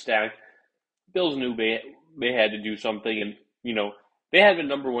getting stacked. Bills knew they had to do something, and they had the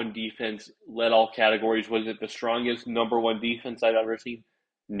number one defense, led all categories. Was it the strongest number one defense I've ever seen?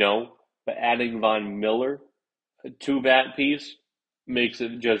 No. But adding Von Miller to that piece makes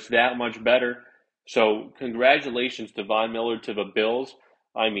it just that much better. So congratulations to Von Miller, to the Bills.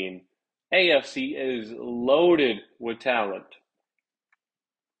 I mean, AFC is loaded with talent.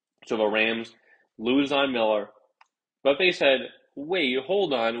 So the Rams lose on Miller. But they said, wait,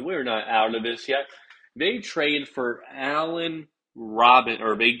 hold on, we're not out of this yet. They trade for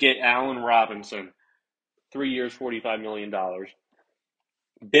they get Allen Robinson, 3 years, $45 million.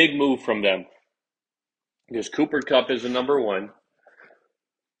 Big move from them. Because Cooper Kupp is the number one.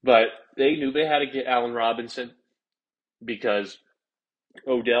 But they knew they had to get Allen Robinson because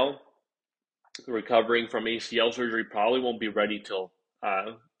Odell, recovering from ACL surgery, probably won't be ready till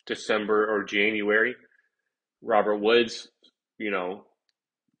December or January. Robert Woods,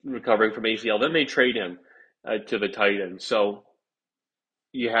 recovering from ACL. Then they trade him to the Titans. So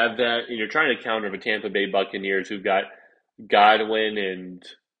you have that, and you're trying to counter the Tampa Bay Buccaneers, who've got Godwin and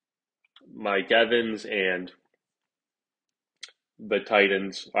Mike Evans, and the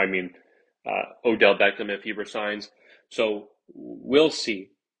Titans. Odell Beckham if he resigns. So we'll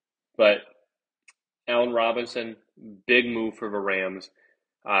see. But Allen Robinson, big move for the Rams.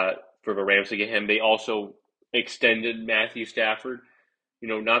 For the Rams to get him. They also extended Matthew Stafford.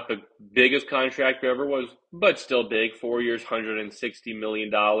 Not the biggest contract there ever was, but still big. 4 years, $160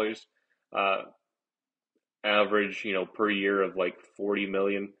 million. Average, per year of like 40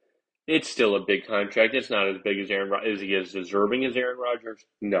 million. It's still a big contract. It's not as big as Is he as deserving as Aaron Rodgers?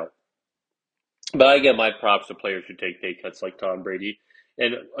 No. But I get my props to players who take pay cuts like Tom Brady.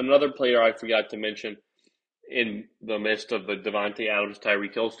 And another player I forgot to mention in the midst of the Davante Adams,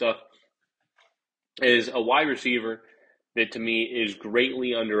 Tyreek Hill stuff is a wide receiver that to me is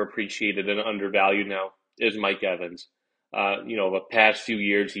greatly underappreciated and undervalued now is Mike Evans. The past few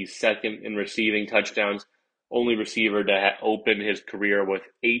years, he's second in receiving touchdowns, only receiver to open his career with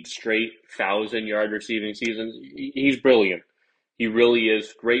 8 straight 1,000-yard receiving seasons. He's brilliant. He really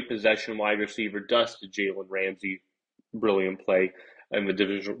is. Great possession wide receiver, dusted Jalen Ramsey. Brilliant play in the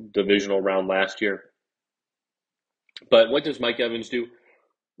divisional round last year. But what does Mike Evans do?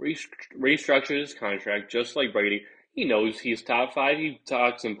 Restructured his contract just like Brady. He knows he's top 5. He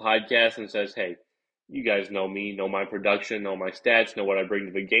talks in podcasts and says, hey, you guys know me, know my production, know my stats, know what I bring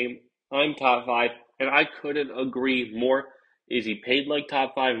to the game. I'm top 5, and I couldn't agree more. Is he paid like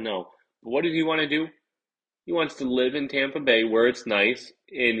top 5? No. But what does he want to do? He wants to live in Tampa Bay where it's nice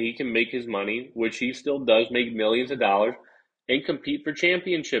and he can make his money, which he still does make millions of dollars, and compete for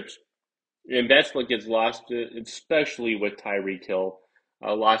championships. And that's what gets lost, especially with Tyreek Hill.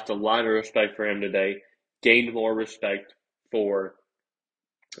 Lost a lot of respect for him today. Gained more respect for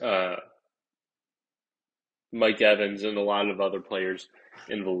Mike Evans and a lot of other players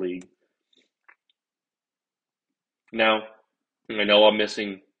in the league. Now, I know I'm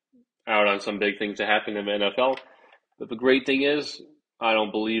missing out on some big things that happen in the NFL, but the great thing is I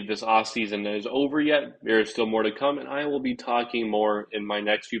don't believe this offseason is over yet. There is still more to come, and I will be talking more in my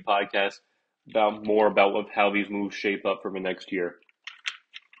next few podcasts about how these moves shape up for the next year.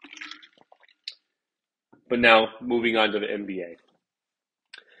 But now, moving on to the NBA.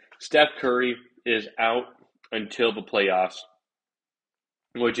 Steph Curry is out until the playoffs,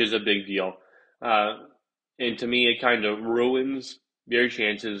 which is a big deal. And to me, it kind of ruins their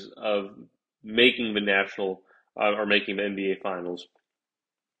chances of making the national or making the NBA Finals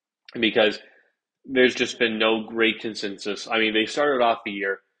because there's just been no great consensus. I mean, they started off the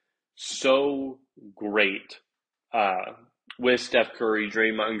year so great with Steph Curry,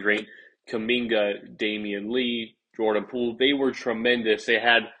 Draymond Green, Kuminga, Damian Lee, Jordan Poole. They were tremendous. They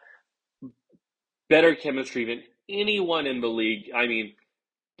had better chemistry than anyone in the league. I mean,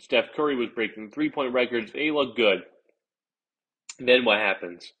 Steph Curry was breaking three-point records. They look good. Then what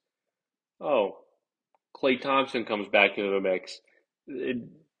happens? Oh, Klay Thompson comes back into the mix. It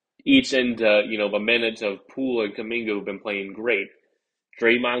eats into, the minutes of Poole and Kuminga who've been playing great.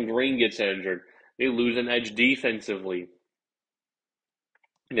 Draymond Green gets injured. They lose an edge defensively.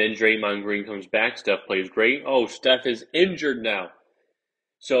 Then Draymond Green comes back. Steph plays great. Oh, Steph is injured now.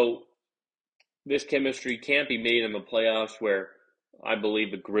 So this chemistry can't be made in the playoffs where I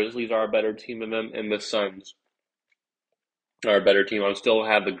believe the Grizzlies are a better team than them and the Suns are a better team. I'll still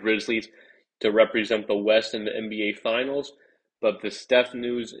have the Grizzlies to represent the West in the NBA Finals, but the Steph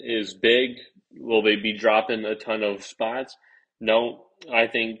news is big. Will they be dropping a ton of spots? No, I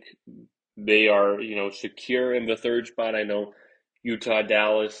think they are, secure in the third spot. I know Utah,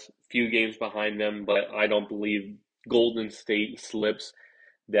 Dallas, few games behind them, but I don't believe Golden State slips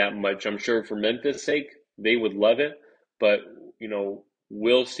that much. I'm sure for Memphis' sake, they would love it, but,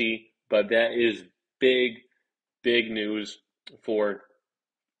 we'll see. But that is big, big news for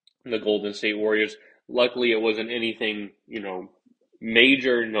the Golden State Warriors. Luckily, it wasn't anything,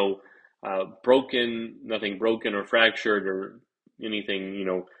 major, nothing broken or fractured or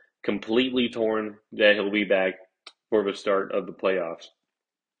anything, completely torn, that he'll be back for the start of the playoffs.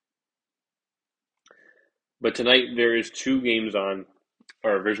 But tonight there is 2 games on,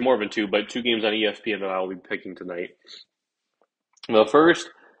 or there's more than 2, but 2 games on ESPN that I'll be picking tonight. The first,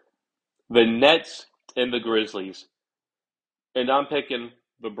 the Nets and the Grizzlies. And I'm picking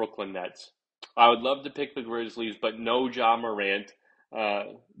the Brooklyn Nets. I would love to pick the Grizzlies, but no Ja Morant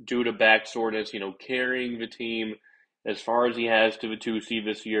due to back soreness, carrying the team as far as he has to the 2 seed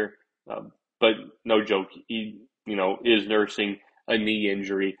this year. But no joke, he, is nursing a knee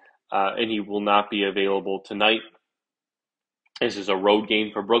injury, and he will not be available tonight. This is a road game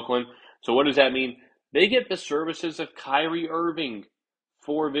for Brooklyn. So what does that mean? They get the services of Kyrie Irving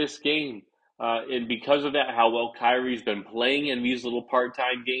for this game. And because of that, how well Kyrie's been playing in these little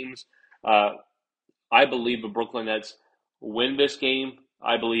part-time games, I believe the Brooklyn Nets win this game.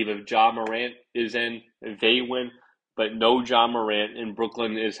 I believe if Ja Morant is in, they win. but no John Morant, and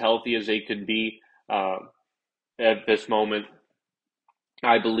Brooklyn as healthy as they could be at this moment.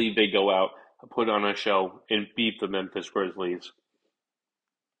 I believe they go out, put on a show, and beat the Memphis Grizzlies.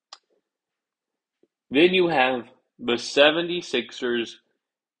 Then you have the 76ers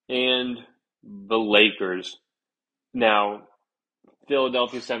and the Lakers. Now,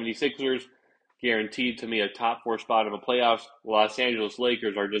 Philadelphia 76ers guaranteed to me a top 4 spot in the playoffs. Los Angeles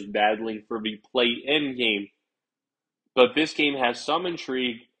Lakers are just battling for the play-in game. But this game has some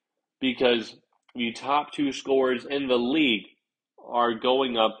intrigue because the top 2 scorers in the league are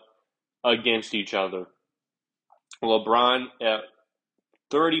going up against each other. LeBron at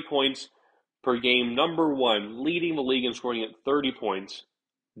 30 points per game, number 1, leading the league in scoring at 30 points.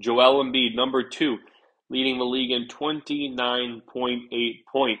 Joel Embiid, number 2, leading the league in 29.8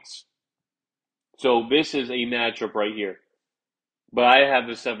 points. So this is a matchup right here. But I have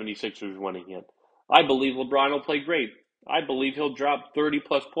the 76ers winning it. I believe LeBron will play great. I believe he'll drop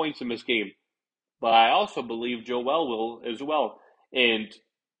 30-plus points in this game. But I also believe Joel will as well. And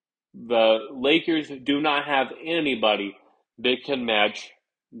the Lakers do not have anybody that can match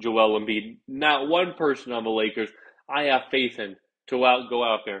Joel Embiid. Not one person on the Lakers I have faith in to go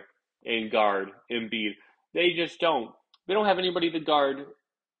out there and guard Embiid. They just don't. They don't have anybody to guard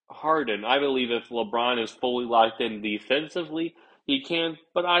Harden. I believe if LeBron is fully locked in defensively, he can,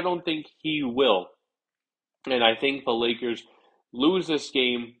 but I don't think he will. And I think the Lakers lose this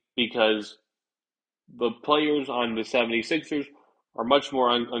game because the players on the 76ers are much more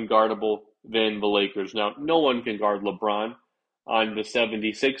unguardable than the Lakers. Now, no one can guard LeBron on the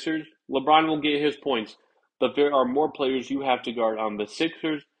 76ers. LeBron will get his points, but there are more players you have to guard on the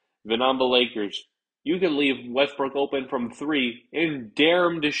Sixers than on the Lakers. You can leave Westbrook open from 3 and dare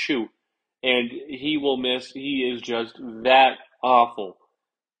him to shoot, and he will miss. He is just that awful.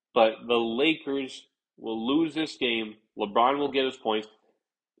 But the Lakers will lose this game. LeBron will get his points.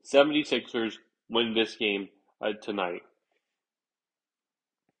 76ers win this game tonight.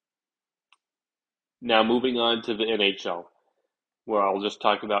 Now moving on to the NHL, where I'll just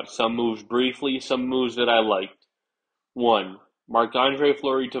talk about some moves briefly, some moves that I liked. 1, Marc-Andre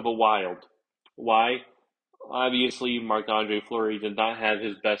Fleury to the Wild. Why? Obviously, Marc-Andre Fleury did not have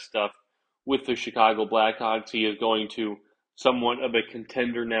his best stuff with the Chicago Blackhawks. He is going to somewhat of a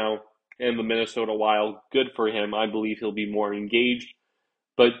contender now in the Minnesota Wild. Good for him. I believe he'll be more engaged.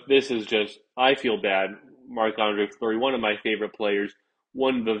 But this is just, I feel bad. Marc-Andre Fleury, one of my favorite players,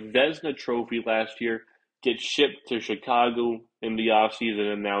 won the Vezina Trophy last year, gets shipped to Chicago in the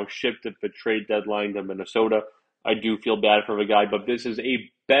offseason and now shipped at the trade deadline to Minnesota. I do feel bad for the guy, but this is a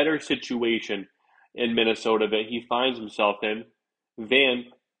better situation in Minnesota that he finds himself in than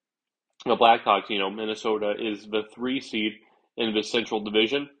the Blackhawks. Minnesota is the 3 seed in the Central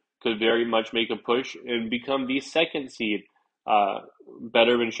Division, could very much make a push and become the 2nd seed,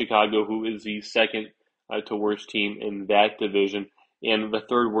 better than Chicago, who is the 2nd to worst team in that division and the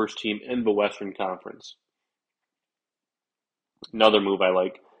 3rd worst team in the Western Conference. Another move I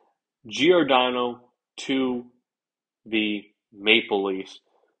like, Giordano to the Maple Leafs.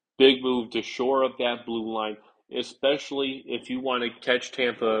 Big move to shore up that blue line, especially if you want to catch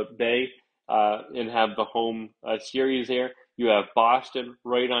Tampa Bay and have the home series there. You have Boston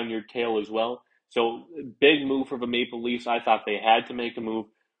right on your tail as well. So big move for the Maple Leafs. I thought they had to make a move.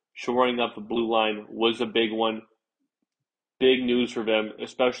 Shoring up the blue line was a big one. Big news for them,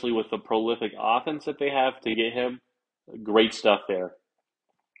 especially with the prolific offense that they have to get him. Great stuff there.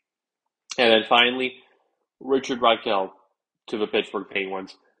 And then finally, Richard Raquel to the Pittsburgh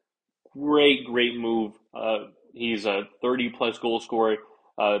Penguins. Great move. He's a 30-plus goal scorer,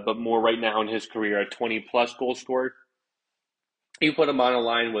 but more right now in his career, a 20-plus goal scorer. You put him on a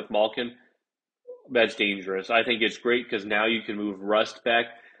line with Malkin, that's dangerous. I think it's great because now you can move Rust back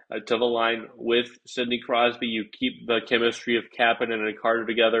to the line with Sidney Crosby. You keep the chemistry of Kapanen and Carter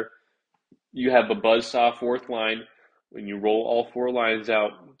together. You have a buzzsaw 4th line. When you roll all 4 lines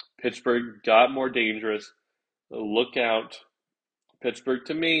out, Pittsburgh got more dangerous. Look out. Pittsburgh,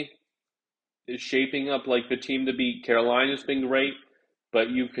 to me, is shaping up like the team to beat. Carolina's been great, but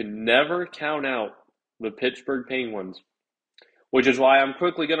you can never count out the Pittsburgh Penguins, which is why I'm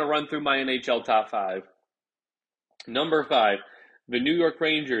quickly going to run through my NHL top 5. Number 5, the New York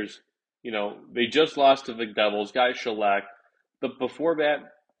Rangers. They just lost to the Devils, got shellacked. But before that,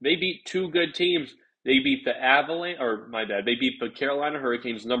 they beat 2 good teams. They beat the they beat the Carolina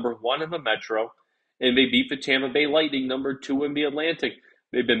Hurricanes, number 1 in the Metro, and they beat the Tampa Bay Lightning, number 2 in the Atlantic.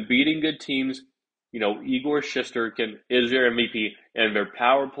 They've been beating good teams. Igor Shesterkin is their MVP, and their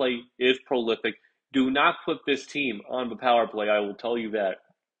power play is prolific. Do not put this team on the power play, I will tell you that.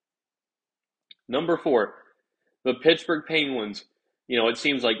 Number 4, The Pittsburgh Penguins, it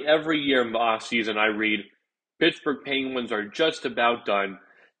seems like every year in the offseason I read Pittsburgh Penguins are just about done.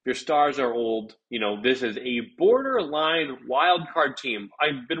 Their stars are old. This is a borderline wild card team.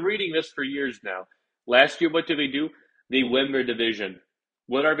 I've been reading this for years now. Last year, what did they do? They win their division.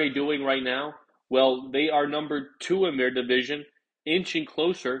 What are they doing right now? Well, they are number 2 in their division, inching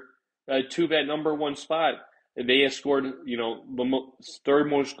closer to that number 1 spot. They have scored, the third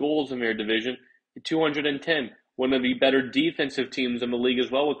most goals in their division, 210. One of the better defensive teams in the league as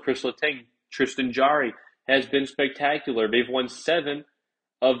well with Chris Letang. Tristan Jarry has been spectacular. They've won 7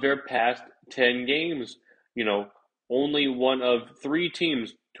 of their past 10 games. Only one of 3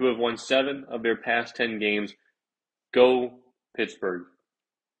 teams to have won 7 of their past 10 games. Go Pittsburgh.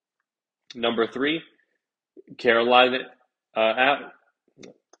 Number 3, Carolina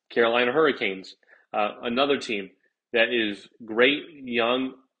Hurricanes. Another team that is great,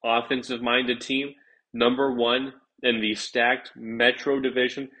 young, offensive-minded team. Number 1 in the stacked Metro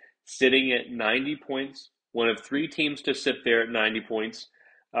Division, sitting at 90 points. One of 3 teams to sit there at 90 points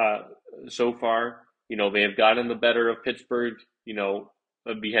so far. They have gotten the better of Pittsburgh,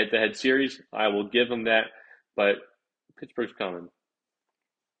 of the head-to-head series. I will give them that, but Pittsburgh's coming.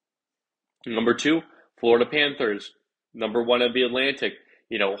 Number 2, Florida Panthers. Number 1 of the Atlantic,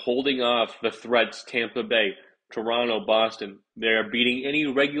 holding off the threats, Tampa Bay, Toronto, Boston. They are beating any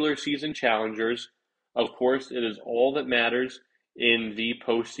regular season challengers. Of course, it is all that matters in the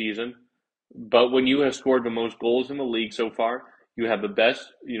postseason. But when you have scored the most goals in the league so far, you have the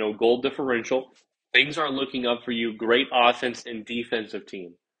best, goal differential. Things are looking up for you. Great offense and defensive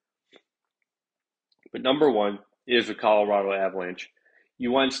team. But number 1 is the Colorado Avalanche.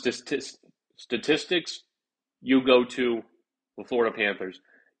 You want statistics, you go to the Florida Panthers.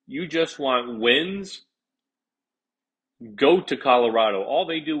 You just want wins, go to Colorado. All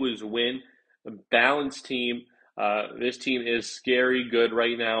they do is win. A balanced team. This team is scary good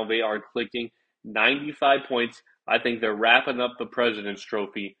right now. They are clicking 95 points. I think they're wrapping up the President's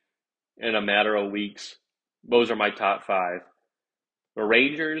Trophy in a matter of weeks. Those are my top 5. The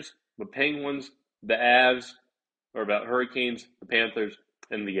Rangers, the Penguins, the Avs, or about Hurricanes, the Panthers,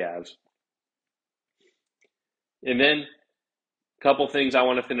 and the Avs. And then a couple things I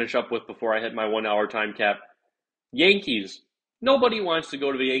want to finish up with before I hit my 1 hour time cap. Yankees. Nobody wants to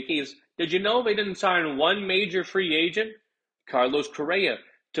go to the Yankees. Did you know they didn't sign one major free agent? Carlos Correa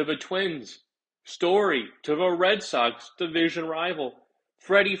to the Twins. Story to the Red Sox, division rival.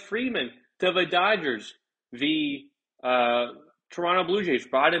 Freddie Freeman to the Dodgers. The Toronto Blue Jays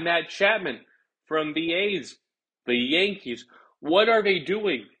brought in Matt Chapman from the A's. The Yankees. What are they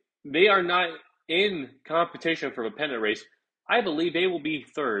doing? They are not in competition for the pennant race. I believe they will be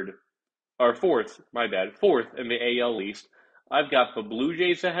fourth in the AL East. I've got the Blue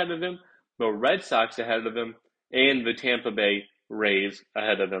Jays ahead of them, the Red Sox ahead of them, and the Tampa Bay Rays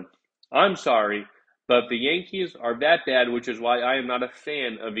ahead of them. I'm sorry, but the Yankees are that bad, which is why I am not a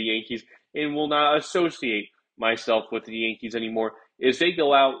fan of the Yankees and will not associate myself with the Yankees anymore. Is they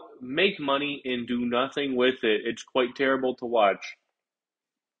go out, make money, and do nothing with it. It's quite terrible to watch.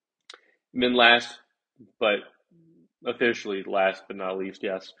 And then last but not least,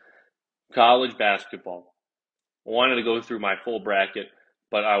 yes, college basketball. I wanted to go through my full bracket,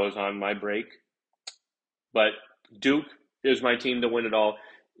 but I was on my break. But Duke is my team to win it all.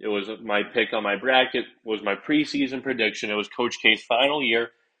 It was my pick on my bracket, was my preseason prediction. It was Coach K's final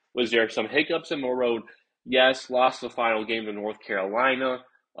year. Was there some hiccups in the road? Yes, lost the final game to North Carolina,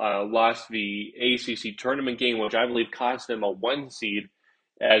 lost the ACC tournament game, which I believe cost them a 1 seed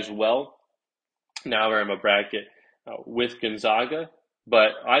as well. Now they're in a bracket with Gonzaga,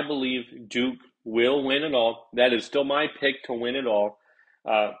 but I believe Duke will win it all. That is still my pick to win it all.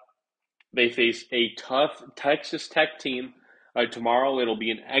 They face a tough Texas Tech team tomorrow. It'll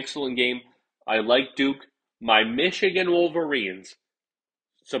be an excellent game. I like Duke. My Michigan Wolverines,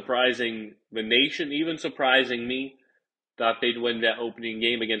 surprising the nation, even surprising me, thought they'd win that opening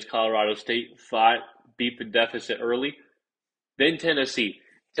game against Colorado State, beat the deficit early. Then Tennessee.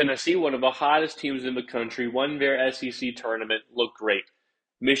 Tennessee, one of the hottest teams in the country, won their SEC tournament, looked great.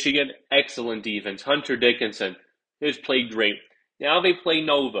 Michigan, excellent defense. Hunter Dickinson has played great. Now they play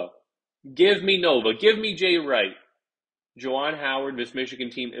Nova. Give me Nova. Give me Jay Wright. Juwan Howard, this Michigan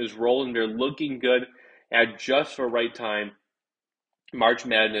team is rolling. They're looking good at just the right time. March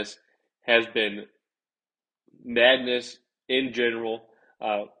Madness has been madness in general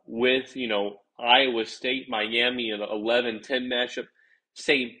with, Iowa State, Miami, an 11-10 matchup.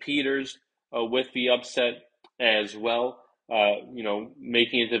 St. Peter's with the upset as well,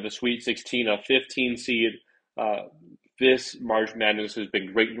 making it to the Sweet 16, a 15 seed, this March Madness has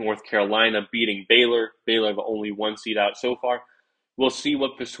been great. North Carolina beating Baylor. Baylor the only one seed out so far. We'll see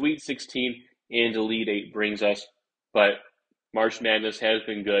what the Sweet 16 and Elite 8 brings us, but March Madness has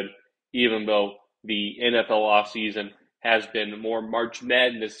been good, even though the NFL offseason has been more March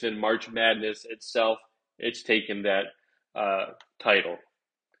Madness than March Madness itself. It's taken that title.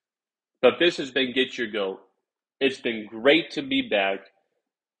 But this has been Get Your Goat. It's been great to be back.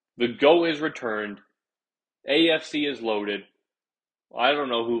 The GOAT is returned. AFC is loaded. I don't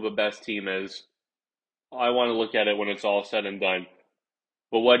know who the best team is. I want to look at it when it's all said and done.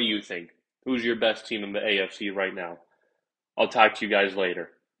 But what do you think? Who's your best team in the AFC right now? I'll talk to you guys later.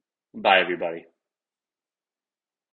 Bye, everybody.